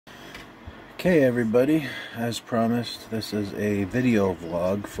Okay everybody, as promised, this is a video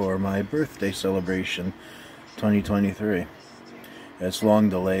vlog for my birthday celebration 2023. It's long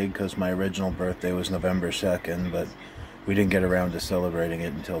delayed because my original birthday was November 2nd, but we didn't get around to celebrating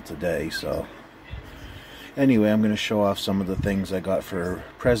it until today, so anyway, I'm going to show off some of the things I got for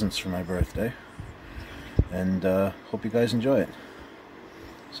presents for my birthday, and hope you guys enjoy it.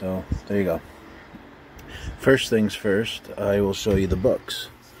 So, there you go. First things first, I will show you the books.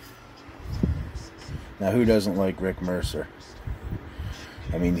 Now, who doesn't like Rick Mercer?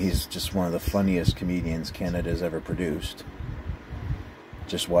 I mean, he's just one of the funniest comedians Canada's ever produced.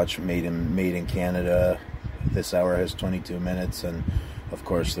 Just watch Made in Canada. This hour has 22 minutes, and of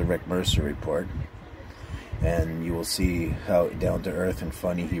course the Rick Mercer Report. And you will see how down to earth and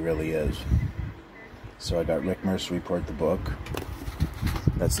funny he really is. So I got Rick Mercer Report, the book.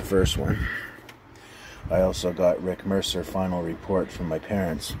 That's the first one. I also got Rick Mercer Final Report from my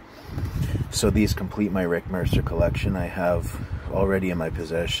parents. So these complete my Rick Mercer collection. I have already in my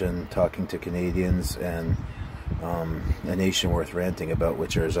possession Talking to Canadians and A Nation Worth Ranting About,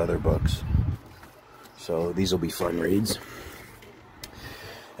 which are his other books. So these will be fun reads.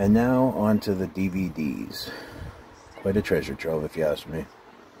 And now on to the DVDs. Quite a treasure trove, if you ask me.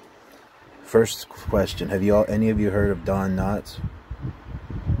 First question, have any of you heard of Don Knotts?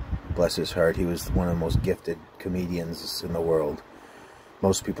 Bless his heart, he was one of the most gifted comedians in the world.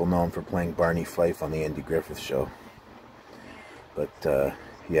 Most people know him for playing Barney Fife on the Andy Griffith Show. But,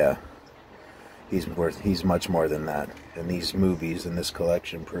 yeah, he's much more than that. And these movies in this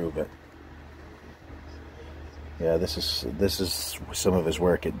collection prove it. Yeah, this is some of his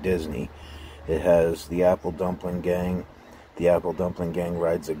work at Disney. It has The Apple Dumpling Gang, The Apple Dumpling Gang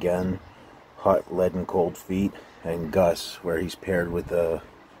Rides Again, Hot Lead and Cold Feet, and Gus, where he's paired with a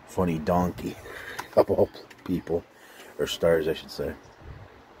funny donkey, of all people, or stars, I should say.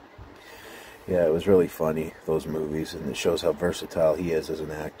 Yeah, it was really funny, those movies, and it shows how versatile he is as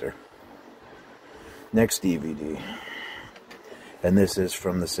an actor. Next DVD, and this is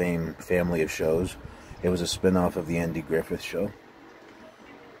from the same family of shows. It was a spin-off of the Andy Griffith Show.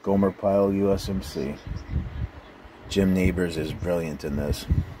 Gomer Pyle, USMC. Jim Nabors is brilliant in this.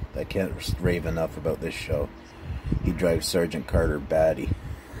 I can't rave enough about this show. He drives Sergeant Carter batty.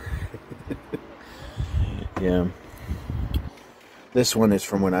 Yeah. This one is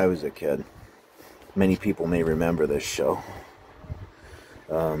from when I was a kid. Many people may remember this show.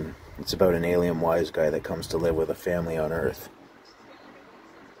 It's about an alien wise guy that comes to live with a family on Earth.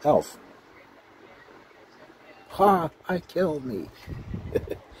 Elf. Ha! I killed me.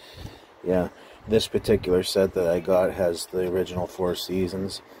 Yeah, this particular set that I got has the original 4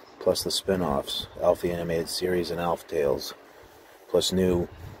 seasons, plus the spin-offs, Alf the Animated Series and Alf Tales, plus new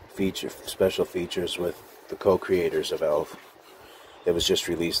special features with the co-creators of Alf. It was just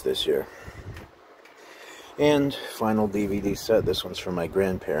released this year. And final DVD set, this one's from my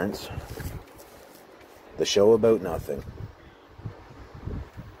grandparents. The Show About Nothing.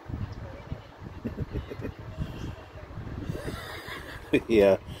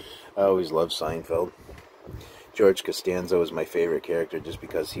 Yeah, I always loved Seinfeld. George Costanza was my favorite character just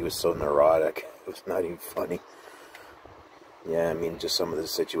because he was so neurotic. It was not even funny. Yeah, I mean, just some of the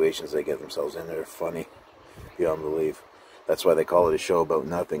situations they get themselves in are funny beyond belief. That's why they call it a show about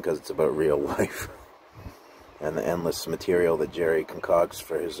nothing, because it's about real life. And the endless material that Jerry concocts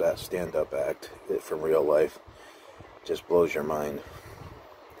for his stand-up act from real life just blows your mind.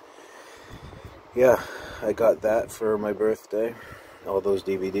 Yeah, I got that for my birthday. All those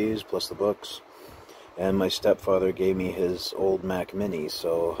DVDs, plus the books. And my stepfather gave me his old Mac Mini,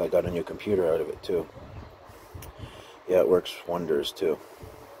 so I got a new computer out of it, too. Yeah, it works wonders, too.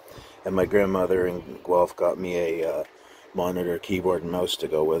 And my grandmother in Guelph got me a monitor, keyboard, and mouse to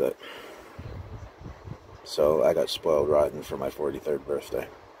go with it. So I got spoiled rotten for my 43rd birthday,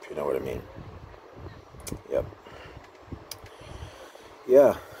 if you know what I mean. Yep.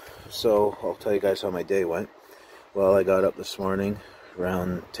 Yeah, so I'll tell you guys how my day went. Well, I got up this morning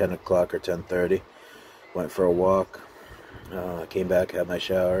around 10 o'clock or 10:30, went for a walk, came back, had my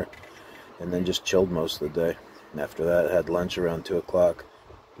shower, and then just chilled most of the day. And after that, I had lunch around 2 o'clock,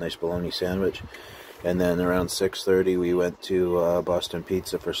 nice bologna sandwich. And then around 6:30, we went to Boston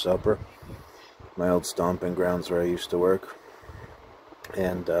Pizza for supper, my old stomping grounds where I used to work.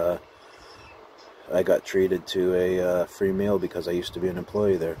 And I got treated to a free meal because I used to be an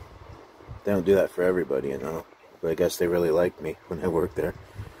employee there. They don't do that for everybody, you know. But I guess they really liked me when I worked there.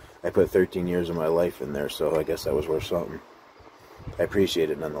 I put 13 years of my life in there, so I guess that was worth something. I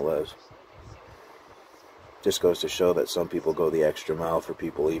appreciate it nonetheless. Just goes to show that some people go the extra mile for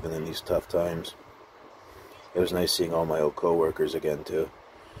people even in these tough times. It was nice seeing all my old co-workers again, too.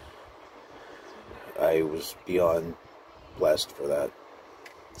 I was beyond blessed for that.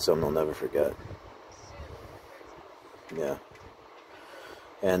 Something I'll never forget. Yeah.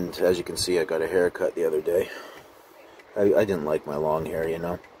 And as you can see, I got a haircut the other day. I didn't like my long hair, you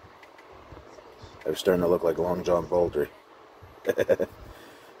know. I was starting to look like Long John Baldry.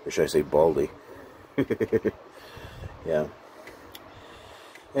 Or should I say Baldy? Yeah.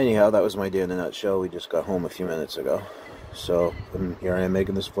 Anyhow, that was my day in a nutshell. We just got home a few minutes ago. So, here I am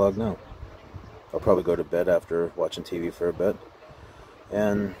making this vlog now. I'll probably go to bed after watching TV for a bit.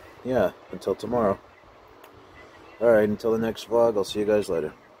 And, yeah, until tomorrow. Alright, until the next vlog, I'll see you guys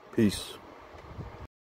later. Peace.